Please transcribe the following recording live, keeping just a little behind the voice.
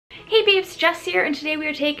Hey peeps, Jess here, and today we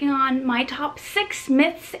are taking on my top 6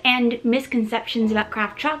 myths and misconceptions about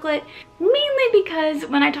craft chocolate, mainly because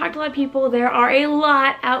when I talk to a lot of people, there are a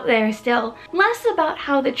lot out there still. Less about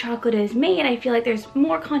how the chocolate is made, I feel like there's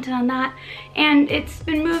more content on that, and it's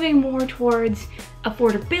been moving more towards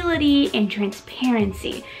affordability and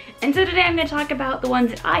transparency. And so today I'm going to talk about the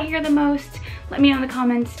ones that I hear the most. Let me know in the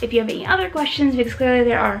comments if you have any other questions, because clearly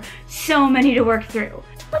there are so many to work through.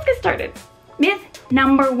 Let's get started. Myth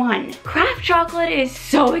number 1. Craft chocolate is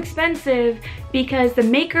so expensive because the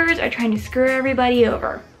makers are trying to screw everybody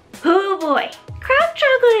over. Oh boy. Craft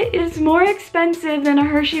chocolate is more expensive than a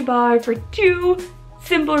Hershey bar for 2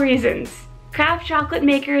 simple reasons. Craft chocolate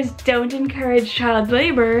makers don't encourage child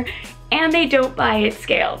labor, and they don't buy at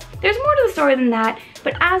scale. There's more to the story than that,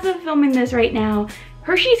 but as of filming this right now,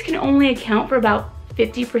 Hershey's can only account for about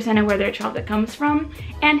 50% of where their chocolate comes from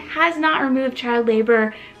and has not removed child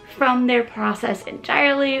labor from their process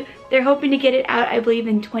entirely. They're hoping to get it out, I believe,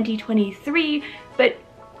 in 2023, but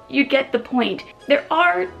you get the point. There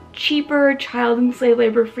are cheaper child and slave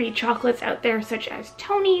labor free chocolates out there, such as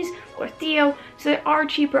Tony's or Theo, so there are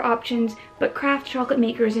cheaper options, but craft chocolate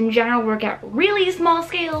makers in general work at really small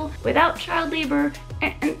scale without child labor,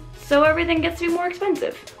 and so everything gets to be more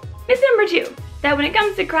expensive. Myth number 2, that when it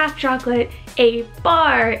comes to craft chocolate, a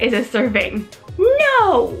bar is a serving.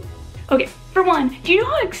 No! Okay, for one, do you know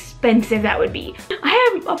how expensive that would be?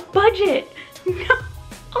 I have a budget. No.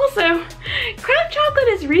 Also, craft chocolate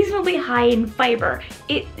is reasonably high in fiber.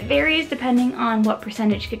 It varies depending on what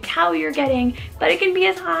percentage cacao you're getting, but it can be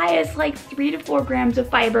as high as like 3 to 4 grams of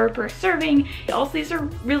fiber per serving. Also, these are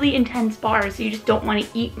really intense bars, so you just don't want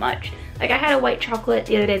to eat much. Like, I had a white chocolate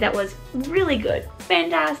the other day that was really good,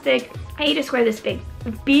 fantastic. I ate a square this big.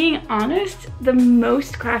 Being honest, the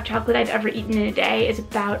most craft chocolate I've ever eaten in a day is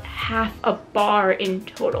about half a bar in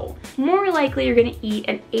total. More likely you're gonna eat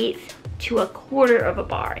an 1/8 to a quarter of a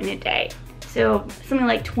bar in a day. So something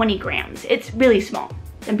like 20 grams. It's really small.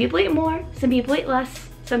 Some people eat more, some people eat less.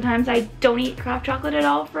 Sometimes I don't eat craft chocolate at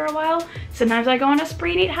all for a while. Sometimes I go on a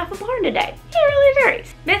spree and eat half a bar in a day. It really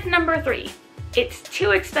varies. Myth number 3, it's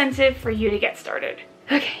too expensive for you to get started.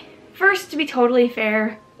 Okay, first, to be totally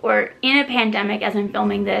fair, we're in a pandemic as I'm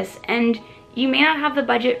filming this, and you may not have the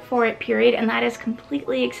budget for it, period, and that is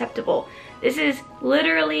completely acceptable. This is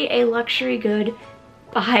literally a luxury good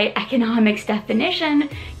by economics definition.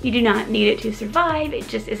 You do not need it to survive. It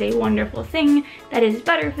just is a wonderful thing that is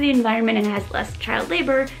better for the environment and has less child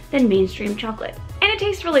labor than mainstream chocolate. And it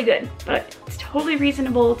tastes really good, but it's totally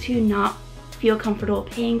reasonable to not feel comfortable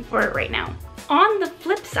paying for it right now. On the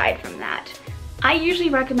flip side from that, I usually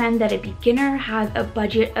recommend that a beginner has a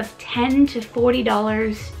budget of $10 to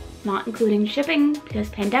 $40, not including shipping because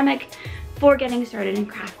pandemic, for getting started in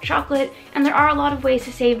craft chocolate. And there are a lot of ways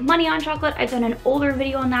to save money on chocolate. I've done an older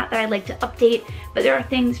video on that I'd like to update, but there are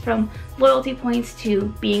things from loyalty points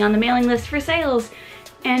to being on the mailing list for sales.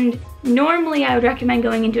 And normally I would recommend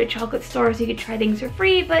going into a chocolate store so you could try things for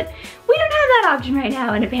free, but we don't have that option right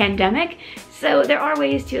now in a pandemic. So there are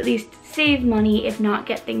ways to at least save money, if not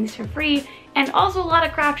get things for free. And also a lot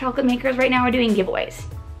of craft chocolate makers right now are doing giveaways,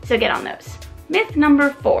 so get on those. Myth number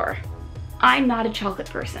 4, I'm not a chocolate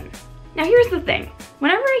person. Now here's the thing,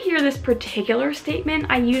 whenever I hear this particular statement,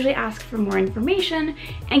 I usually ask for more information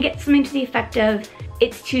and get something to the effect of,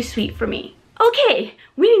 it's too sweet for me. Okay,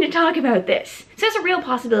 we need to talk about this. So there's a real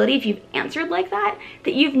possibility, if you've answered like that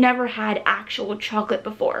you've never had actual chocolate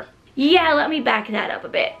before. Yeah, let me back that up a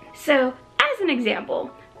bit. So as an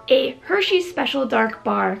example, a Hershey's Special Dark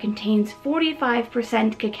Bar contains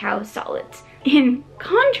 45% cacao solids. In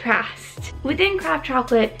contrast, within craft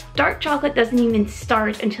chocolate, dark chocolate doesn't even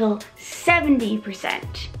start until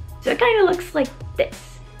 70%. So it kind of looks like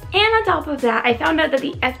this. And on top of that, I found out that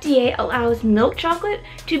the FDA allows milk chocolate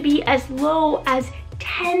to be as low as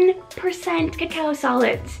 10% cacao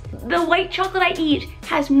solids. The white chocolate I eat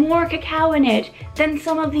has more cacao in it than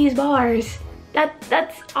some of these bars.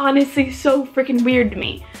 That's honestly so freaking weird to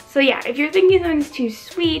me. So yeah, if you're thinking something's too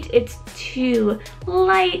sweet, it's too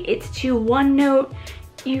light, it's too one note,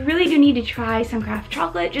 you really do need to try some craft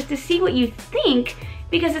chocolate just to see what you think,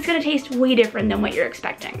 because it's gonna taste way different than what you're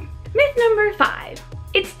expecting. Myth number 5,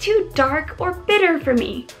 it's too dark or bitter for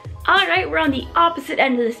me. All right, we're on the opposite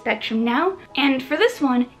end of the spectrum now. And for this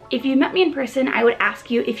one, if you met me in person, I would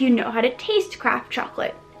ask you if you know how to taste craft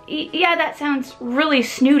chocolate. Yeah, that sounds really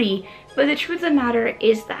snooty, but the truth of the matter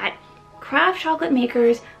is that craft chocolate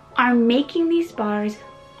makers are making these bars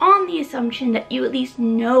on the assumption that you at least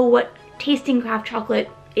know what tasting craft chocolate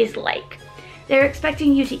is like. They're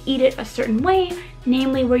expecting you to eat it a certain way,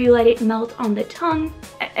 namely where you let it melt on the tongue,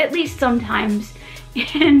 at least sometimes,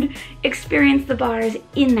 and experience the bars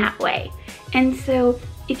in that way. And so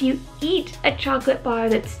if you eat a chocolate bar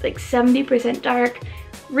that's like 70% dark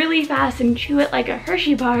really fast and chew it like a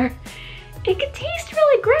Hershey bar, it could taste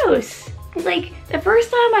really gross. Like the first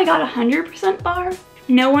time I got a 100% bar,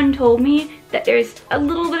 no one told me that there's a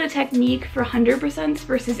little bit of technique for 100%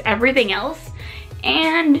 versus everything else,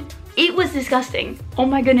 and it was disgusting. Oh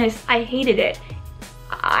my goodness, I hated it.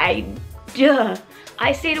 I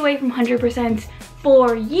stayed away from 100%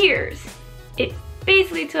 for years. It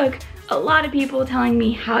basically took a lot of people telling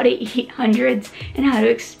me how to eat hundreds and how to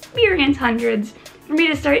experience hundreds for me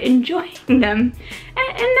to start enjoying them.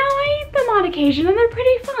 And now I eat them on occasion and they're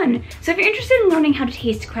pretty fun. So if you're interested in learning how to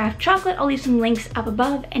taste craft chocolate, I'll leave some links up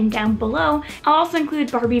above and down below. I'll also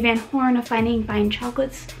include Barbie Van Horn of Finding Fine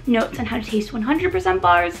Chocolates notes on how to taste 100%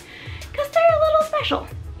 bars, because they're a little special.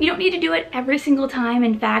 You don't need to do it every single time.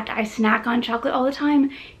 In fact, I snack on chocolate all the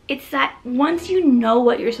time. It's that once you know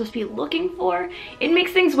what you're supposed to be looking for, it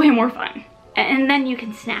makes things way more fun. And then you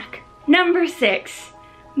can snack. Number 6,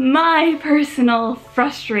 my personal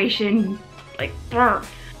frustration, like brr.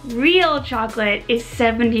 Real chocolate is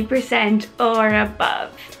 70% or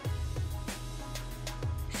above.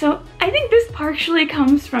 So I think this partially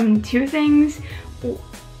comes from two things.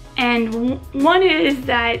 And one is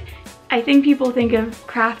that I think people think of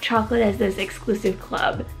craft chocolate as this exclusive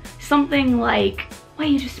club. Something like, well,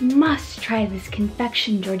 you just must try this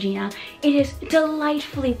confection, Georgina. It is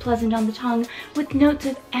delightfully pleasant on the tongue with notes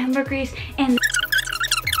of ambergris and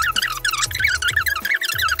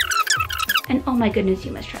oh my goodness,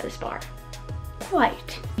 you must try this bar.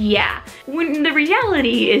 Quite. Yeah. When the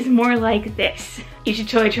reality is more like this. You should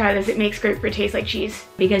totally try this. It makes grapefruit taste like cheese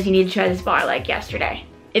because you need to try this bar like yesterday.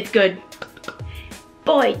 It's good.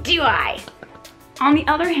 Boy, do I. On the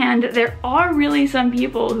other hand, there are really some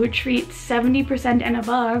people who treat 70% and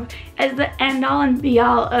above as the end all and be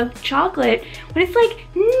all of chocolate, when it's like,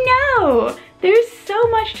 no, there's so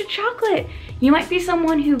much to chocolate. You might be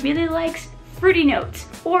someone who really likes fruity notes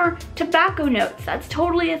or tobacco notes, that's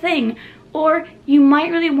totally a thing. Or you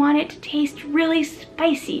might really want it to taste really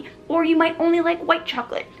spicy, or you might only like white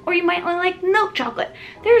chocolate, or you might only like milk chocolate.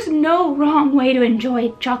 There's no wrong way to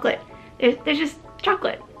enjoy chocolate. There's just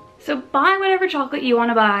chocolate. So buy whatever chocolate you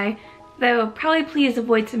want to buy, though probably please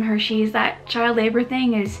avoid some Hershey's. That child labor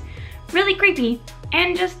thing is really creepy.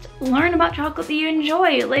 And just learn about chocolate that you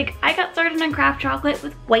enjoy. Like, I got started on craft chocolate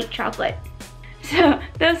with white chocolate. So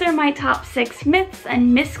those are my top 6 myths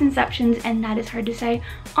and misconceptions, and that is hard to say,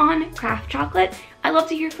 on craft chocolate. I'd love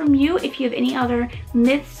to hear from you if you have any other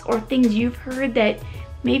myths or things you've heard that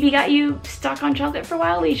maybe got you stuck on chocolate for a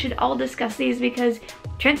while. We should all discuss these because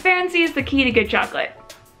transparency is the key to good chocolate.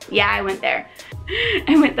 Yeah, I went there.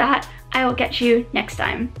 And with that, I will catch you next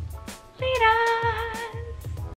time. Later!